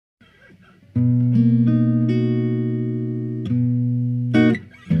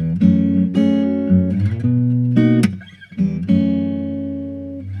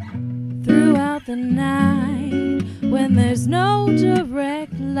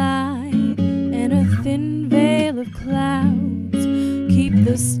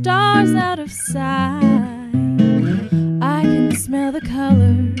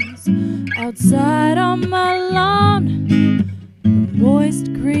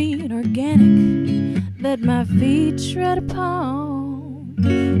green organic that my feet tread upon,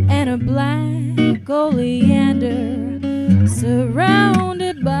 and a black oleander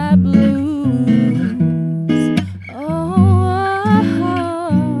surrounded by blues. Oh,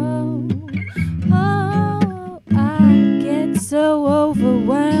 I get so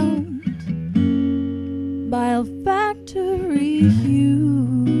overwhelmed by olfactory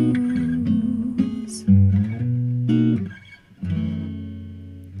hues.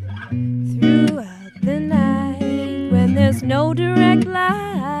 Throughout the night, when there's no direct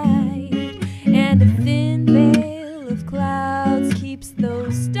light and a thin veil of clouds keeps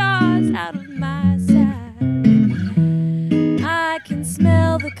those stars out of my sight, I can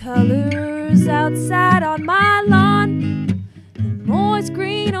smell the colors outside on my lawn, the moist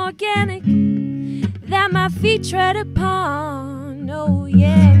green organic that my feet tread upon. Oh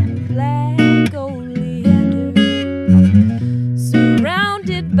yeah, black oleander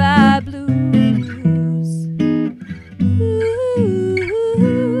surrounded by blues. Ooh,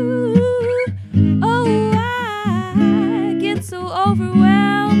 oh, I get so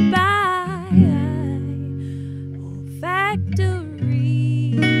overwhelmed by olfactory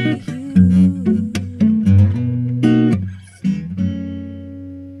hues.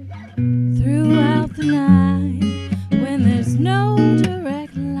 Throughout the night, when there's no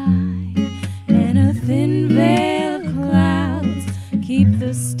direct light and a thin veil of clouds keep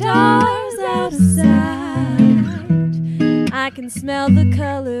the stars out of sight, I can smell the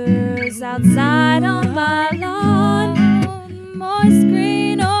colors outside on my lawn, moist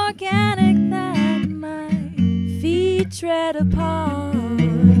green organic that my feet tread upon.